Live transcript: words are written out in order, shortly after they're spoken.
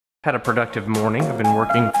Had a productive morning. I've been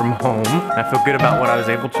working from home. I feel good about what I was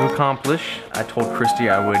able to accomplish. I told Christy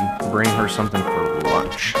I would bring her something for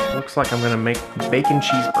lunch. Looks like I'm gonna make bacon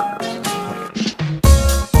cheeseburgers.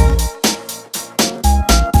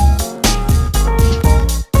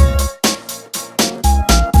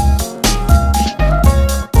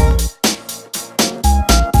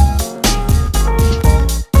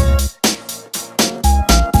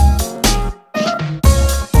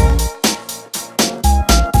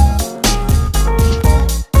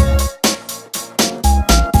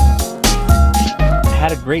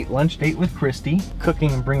 Had a great lunch date with Christy.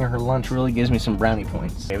 Cooking and bringing her lunch really gives me some brownie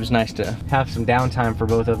points. It was nice to have some downtime for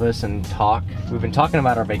both of us and talk. We've been talking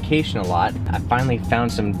about our vacation a lot. I finally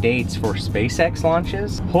found some dates for SpaceX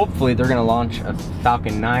launches. Hopefully they're gonna launch a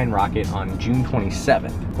Falcon 9 rocket on June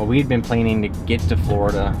 27th. Well, we had been planning to get to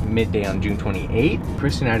Florida midday on June 28th.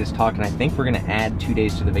 Christy and I just talked, and I think we're gonna add 2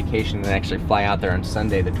 days to the vacation and actually fly out there on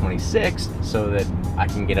Sunday the 26th so that I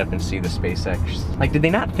can get up and see the SpaceX. Like, did they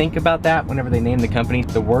not think about that whenever they named the company?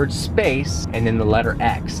 The word space and then the letter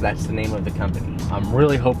X, that's the name of the company. I'm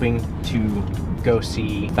really hoping to go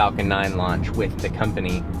see Falcon 9 launch with the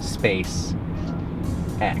company SpaceX.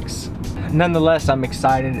 Nonetheless, I'm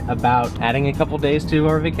excited about adding a couple days to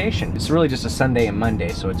our vacation. It's really just a Sunday and Monday,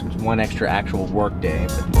 so it's one extra actual work day.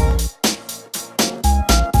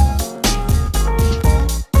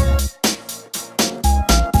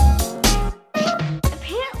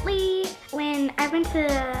 Apparently, when I went to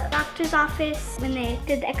the doctor's office, when they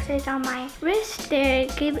did the x-rays on my wrist, they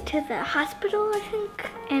gave it to the hospital, I think,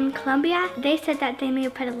 in Columbia. They said that they may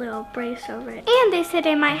put a little brace over it. And they said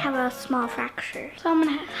I might have a small fracture. So I'm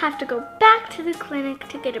gonna have to go back to the clinic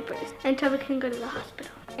to get a brace until we can go to the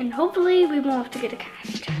hospital. And hopefully we won't have to get a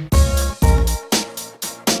cast.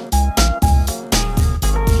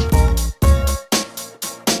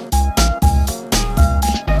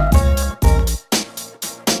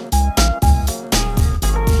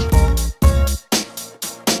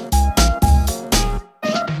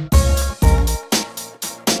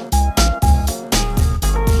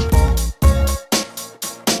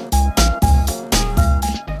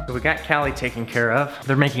 So we got Kalli taken care of.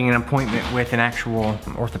 They're making an appointment with an actual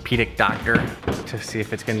orthopedic doctor to see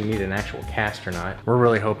if it's gonna need an actual cast or not. We're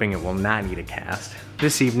really hoping it will not need a cast.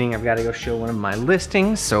 This evening, I've got to go show one of my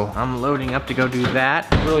listings, so I'm loading up to go do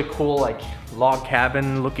that. Really cool, like, log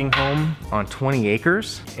cabin looking home on 20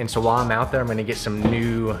 acres. And so while I'm out there, I'm gonna get some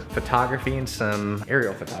new photography and some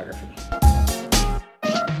aerial photography.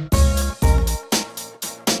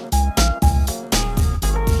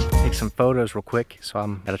 Some photos real quick, so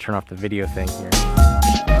I'm gotta turn off the video thing here.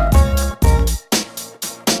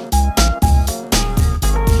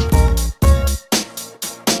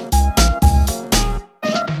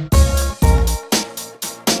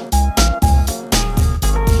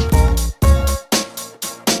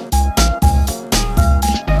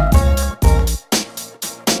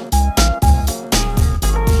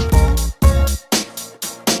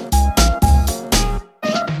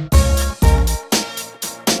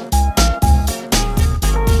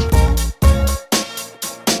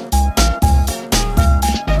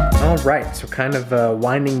 Right, so kind of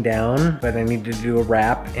winding down, but I need to do a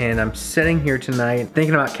wrap, and I'm sitting here tonight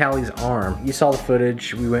thinking about Kalli's arm. You saw the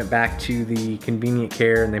footage. We went back to the convenient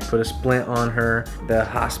care and they put a splint on her. The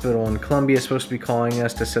hospital in Columbia is supposed to be calling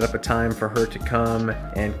us to set up a time for her to come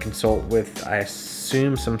and consult with, I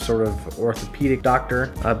assume, some sort of orthopedic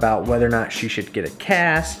doctor about whether or not she should get a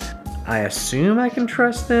cast. I assume I can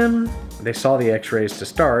trust them. They saw the x-rays to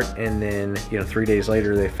start, and then, 3 days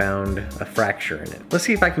later they found a fracture in it. Let's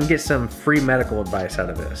see if I can get some free medical advice out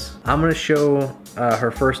of this. I'm gonna show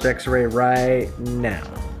her first x-ray right now.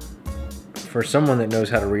 For someone that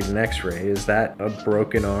knows how to read an x-ray, is that a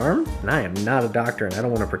broken arm? And I am not a doctor and I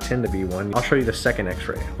don't wanna pretend to be one. I'll show you the second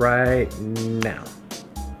x-ray right now.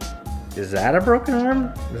 Is that a broken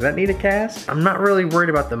arm? Does that need a cast? I'm not really worried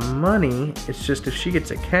about the money. It's just if she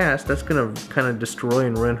gets a cast, that's gonna kind of destroy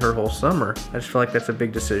and ruin her whole summer. I just feel like that's a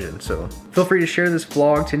big decision. So feel free to share this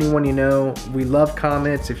vlog to anyone you know. We love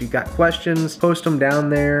comments. If you've got questions, post them down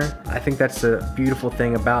there. I think that's the beautiful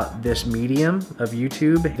thing about this medium of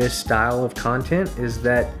YouTube, this style of content, is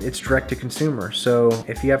that it's direct to consumer. So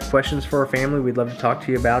if you have questions for our family, we'd love to talk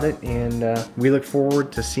to you about it. And we look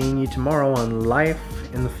forward to seeing you tomorrow on Life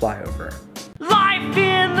in the Flyover. Life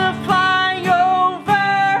in the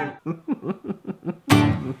Flyover!